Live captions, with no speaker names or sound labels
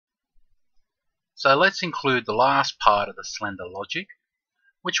So let's include the last part of the Slender Logic,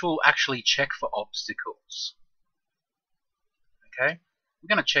 which will actually check for obstacles. Okay,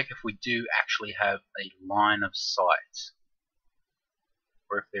 we're going to check if we do actually have a line of sight,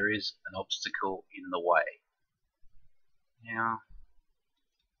 or if there is an obstacle in the way. Now,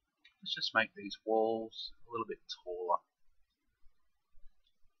 let's just make these walls a little bit taller.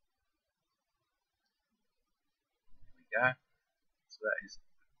 There we go. So that is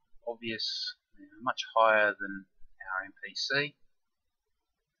obvious, much higher than our MPC.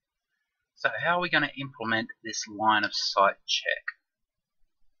 So how are we going to implement this line of sight check?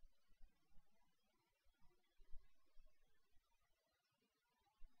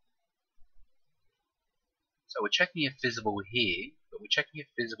 So we're checking if visible here, but we're checking if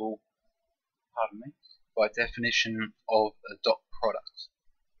visible, by definition of a dot product.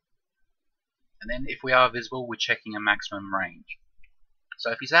 And then if we are visible, we're checking a maximum range.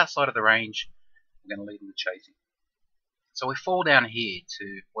 So if he's outside of the range, we're going to leave him to chasing. So we fall down here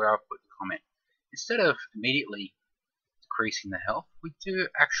to where I've put the comment. Instead of immediately decreasing the health, we do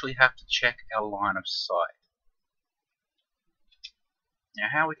actually have to check our line of sight. Now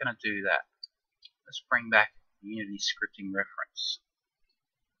how are we going to do that? Let's bring back the Unity scripting reference.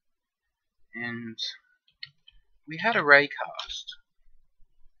 And we had a raycast.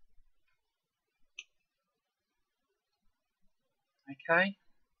 Okay,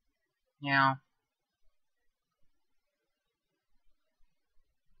 now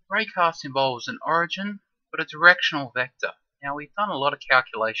raycast involves an origin but a directional vector. Now we've done a lot of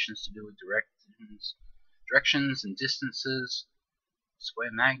calculations to do with directions and distances,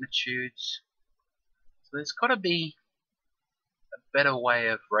 square magnitudes. So there's got to be a better way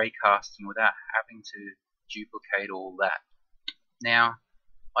of raycasting without having to duplicate all that. Now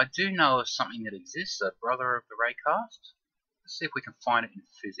I do know of something that exists, a brother of the raycast. Let's see if we can find it in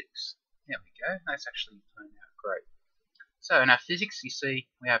physics. There we go, that's actually turned out great. So in our physics, you see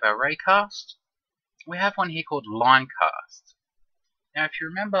we have our raycast. We have one here called Linecast. Now if you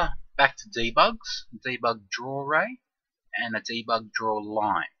remember back to debugs, debug draw ray and a debug draw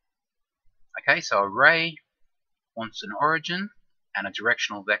line. Okay, so a ray wants an origin and a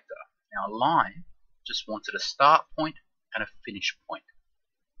directional vector. Now a line just wanted a start point and a finish point.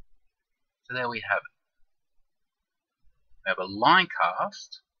 So there we have it. We have a line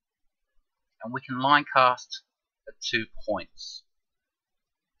cast, and we line cast at 2 points.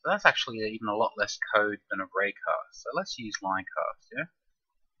 So that's actually even a lot less code than a raycast. So let's use line cast, yeah?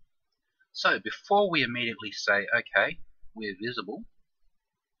 So before we immediately say, okay, we're visible,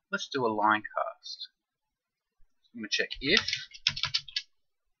 let's do a line cast. I'm going to check if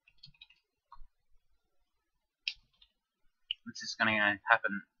this is going to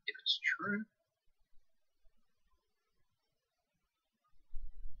happen if it's true.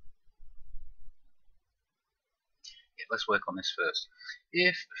 Let's work on this first.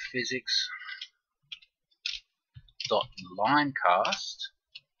 If physics dot linecast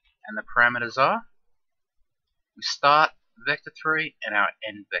and the parameters are, we start vector 3 and our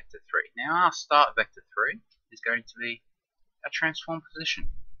end vector 3. Now our start vector 3 is going to be our transform position,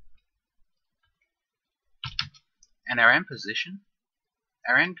 and our end position,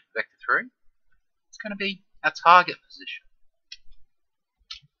 our end vector 3, is going to be our target position.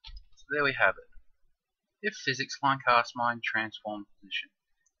 So there we have it. If physics linecast mine transform position.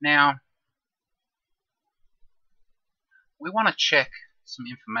 Now we want to check some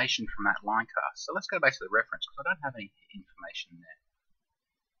information from that linecast. So let's go back to the reference because I don't have any information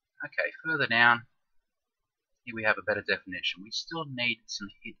there. Okay, further down here we have a better definition. We still need some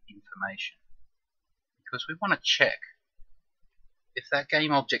hit information because we want to check if that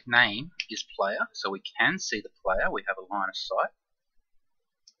game object name is player, so we can see the player, we have a line of sight,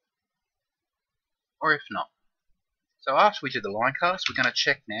 or if not. So after we do the line cast, we're going to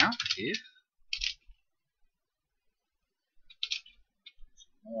check now if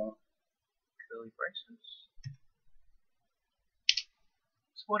more curly braces.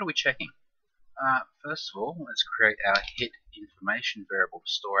 So what are we checking? First of all, let's create our hit information variable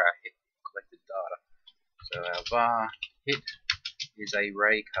to store our hit collected data. So our var hit is a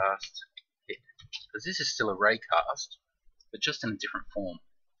raycast hit, because this is still a raycast, but just in a different form.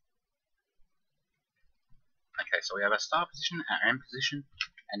 Okay, so we have our start position, our end position,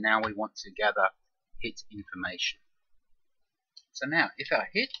 and now we want to gather hit information. So now, if our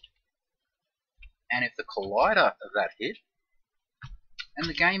hit, and if the collider of that hit, and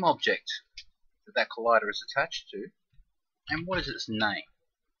the game object that that collider is attached to, and what is its name?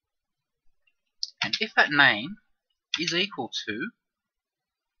 And if that name is equal to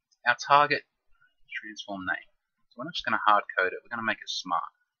our target transform name. So we're not just going to hard code it, we're going to make it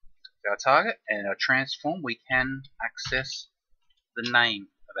smart. our target, and our transform, we can access the name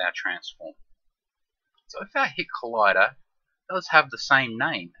of our transform. So if our hit collider does have the same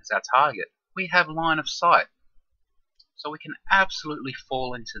name as our target, we have line of sight. So we can absolutely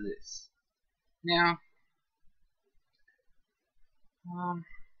fall into this. Now,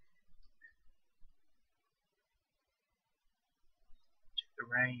 check the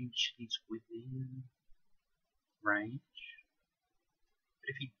range. He's within range. But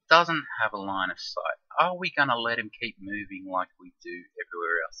if he doesn't have a line of sight, are we going to let him keep moving like we do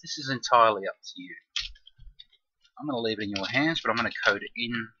everywhere else? This is entirely up to you. I'm going to leave it in your hands, but I'm going to code it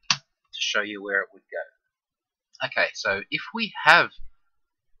in to show you where it would go. Okay, so if we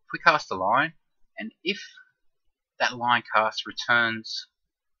cast a line, and if that line cast returns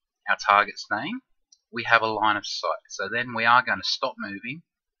our target's name, we have a line of sight. So then we are going to stop moving,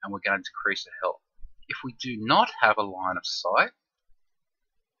 and we're going to decrease the health. If we do not have a line of sight,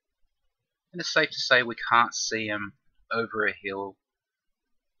 then it's safe to say we can't see him over a hill,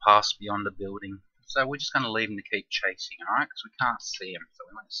 past beyond a building. So we're just going to leave him to keep chasing, alright? Because we can't see him, so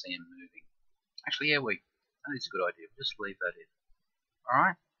we won't see him moving. Actually, yeah, that is a good idea. We'll just leave that in.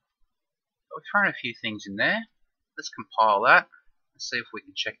 Alright? So we've thrown a few things in there. Let's compile that and see if we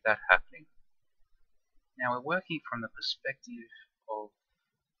can check that happening. Now we're working from the perspective of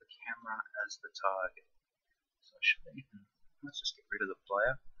the camera as the target. So let's just get rid of the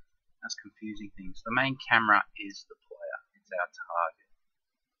player. That's confusing things. The main camera is the player. It's our target.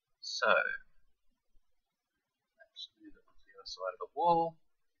 So let's move it onto the other side of the wall.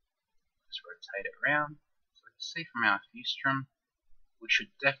 Just rotate it around. So you can see from our view stream, we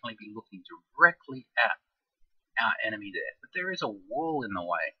should definitely be looking directly at our enemy there. But there is a wall in the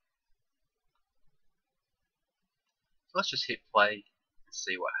way. So let's just hit play and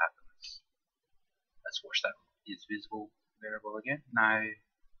see what happens. Let's watch that is visible variable again. No.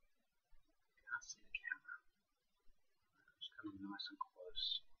 Can't see the camera. It's coming nice and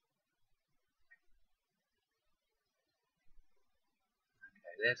close.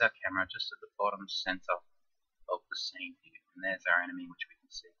 Okay, there's our camera just at the bottom center of the scene here. And there's our enemy, which we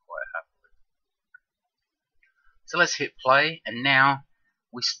can see quite happily. So let's hit play, and now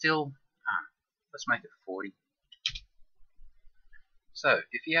we still, let's make it 40. So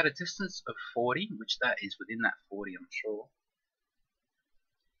if you had a distance of 40, which that is within that 40 I'm sure,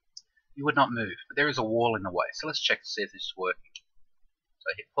 you would not move, but there is a wall in the way. So let's check to see if this is working. So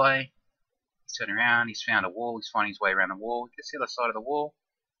I hit play, he's turning around, he's found a wall, he's finding his way around the wall. You can see the other side of the wall.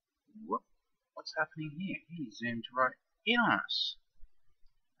 Whoop. What's happening here? He zoomed right in on us.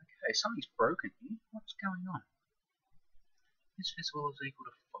 Okay, something's broken here. What's going on? Is visible is equal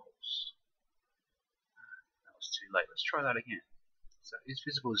to false. That was too late. Let's try that again. So is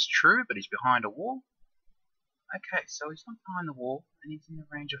visible is true, but he's behind a wall. Okay, so he's not behind the wall, and he's in the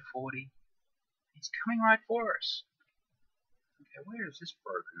range of 40. He's coming right for us. Okay, where is this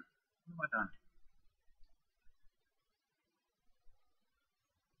broken? What have I done?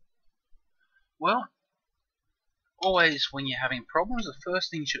 Well, always when you're having problems, the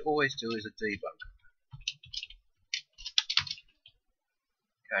first thing you should always do is a debug.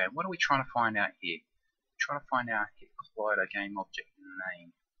 Okay, what are we trying to find out here? We're trying to find out hit collider game object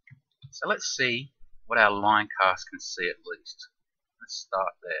name. So let's see what our Linecast can see at least. Let's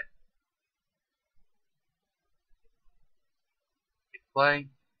start there. Hit play.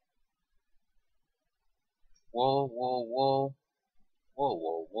 Wall, wall, wall. Wall,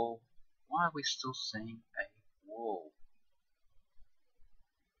 wall, wall. Why are we still seeing a wall?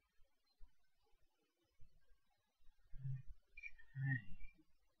 Okay.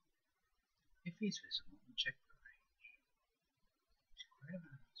 If he's visible, we'll check the range. It's greater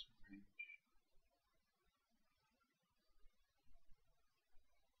than this range.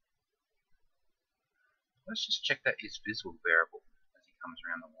 Let's just check that is visible variable as he comes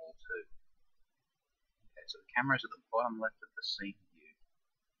around the wall too. Okay, so the camera is at the bottom left of the scene view.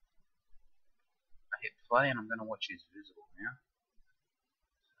 I hit play and I'm going to watch his visible now.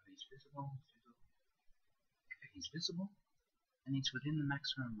 So he's visible, Okay, he's visible. And he's within the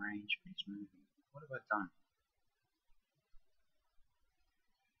maximum range, but he's moving. What have I done?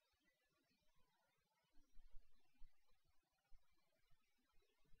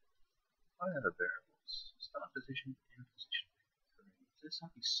 What are the variables? Start position, end position. Is there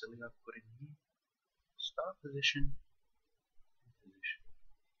something silly I've put in here? Start position, end position.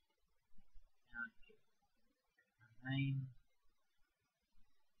 Now hit my name.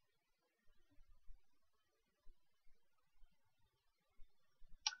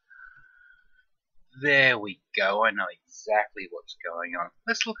 There we go, I know exactly what's going on.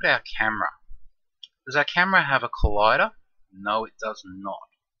 Let's look at our camera. Does our camera have a collider? No, it does not.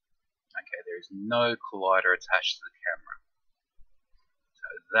 Okay, there is no collider attached to the camera. So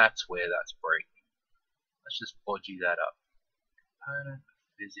that's where that's breaking. Let's just bodgy that up. Component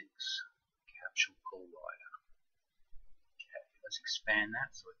physics capsule collider. Okay, let's expand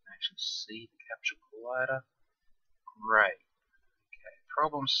that so we can actually see the capsule collider. Great. Okay,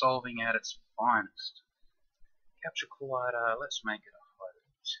 problem solving at its finest. Capsule collider, let's make it a height of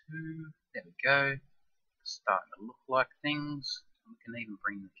 2. There we go. It's starting to look like things. We can even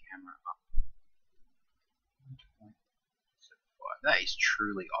bring the camera up. 1.75. That is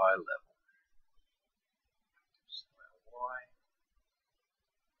truly eye level.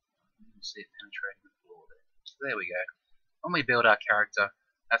 You can see it penetrating the floor there. So there we go. When we build our character,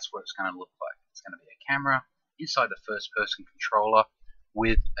 that's what it's going to look like. It's going to be a camera inside the first person controller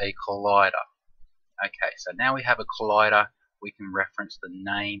with a collider. Okay, so now we have a collider, we can reference the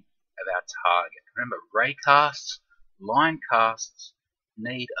name of our target. Remember, raycasts, linecasts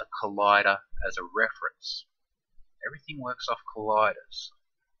need a collider as a reference. Everything works off colliders.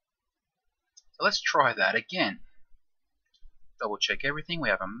 So let's try that again. Double check everything. We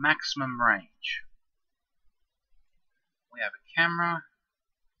have a maximum range. We have a camera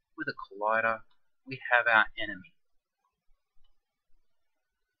with a collider. We have our enemy.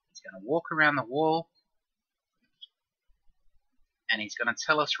 He's going to walk around the wall, and he's going to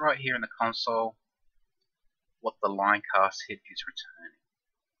tell us right here in the console what the linecast hit is returning.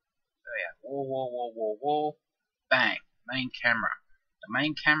 So yeah, wall, bang, main camera. The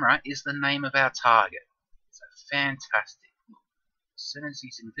main camera is the name of our target. So fantastic. As soon as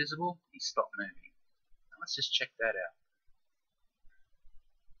he's invisible, he stopped moving. Now let's just check that out.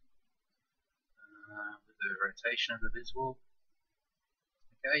 With the rotation of the visible.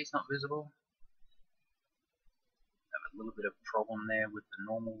 Okay, he's not visible. Have a little bit of problem there with the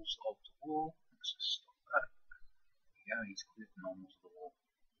normals of the wall. Let's just stop that. There we go, he's cleared the normals of the wall.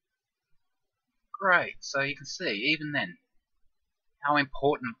 Great, so you can see, even then, how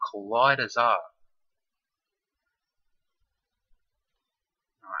important colliders are.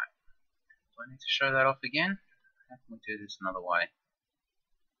 Alright, do I need to show that off again? How can we do this another way?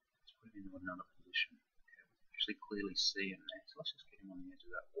 Let's put it into another position. Okay, we can actually clearly see him there, so let's just get him on the edge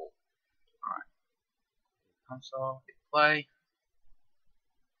of that wall. Alright, console, hit play.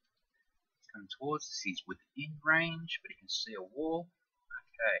 He's coming towards us, he's within range, but he can see a wall.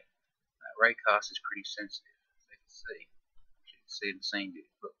 Okay, that raycast is pretty sensitive, as you can see. You can see the scene view.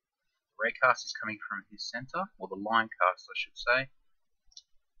 Look, the raycast is coming from his center, or the linecast I should say.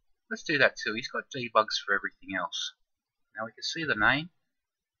 Let's do that too. He's got debugs for everything else. Now we can see the name.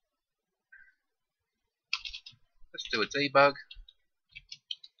 Let's do a debug,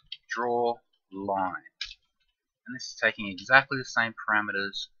 draw line. And this is taking exactly the same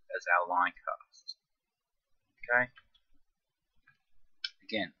parameters as our linecast. Okay.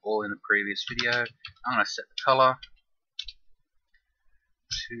 Again, all in the previous video. I'm going to set the color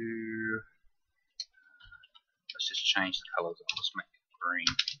to, let's just change the colors. I'll just make it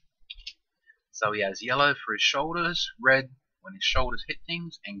green. So he has yellow for his shoulders, red when his shoulders hit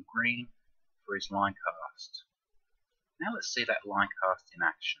things, and green for his linecast. Now let's see that linecast in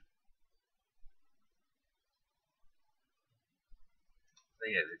action. So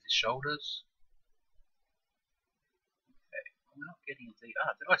yeah, there's his shoulders. Okay, well, we're not getting a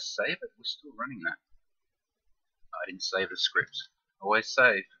did I save it? We're still running that. I didn't save the script. Always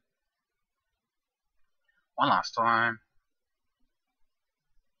save. One last time.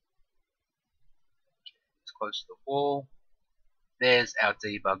 It's close to the wall. There's our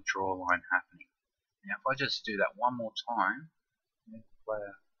debug draw line happening. Now if I just do that one more time, move the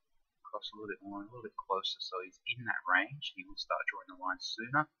player across a little bit more, a little bit closer, so he's in that range, he will start drawing the line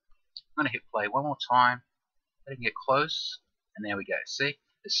sooner. I'm going to hit play one more time, let him get close, and there we go. See,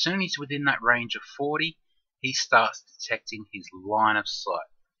 as soon as he's within that range of 40, he starts detecting his line of sight.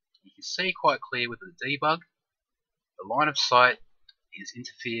 You can see quite clear with the debug, the line of sight is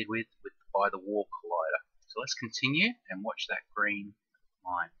interfered with by the wall collider. So let's continue and watch that green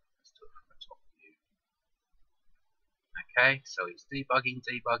line. Let's do it from the top view. Okay, so he's debugging.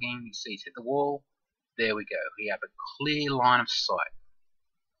 You see he's hit the wall. There we go. We have a clear line of sight.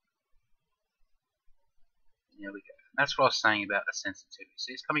 There we go. That's what I was saying about the sensitivity.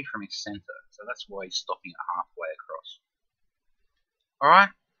 See, it's coming from his center, so that's why he's stopping it halfway across. Alright,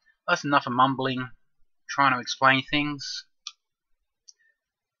 that's enough of mumbling, trying to explain things.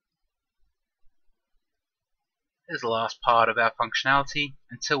 Here's the last part of our functionality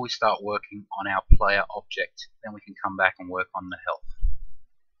until we start working on our player object. Then we can come back and work on the health.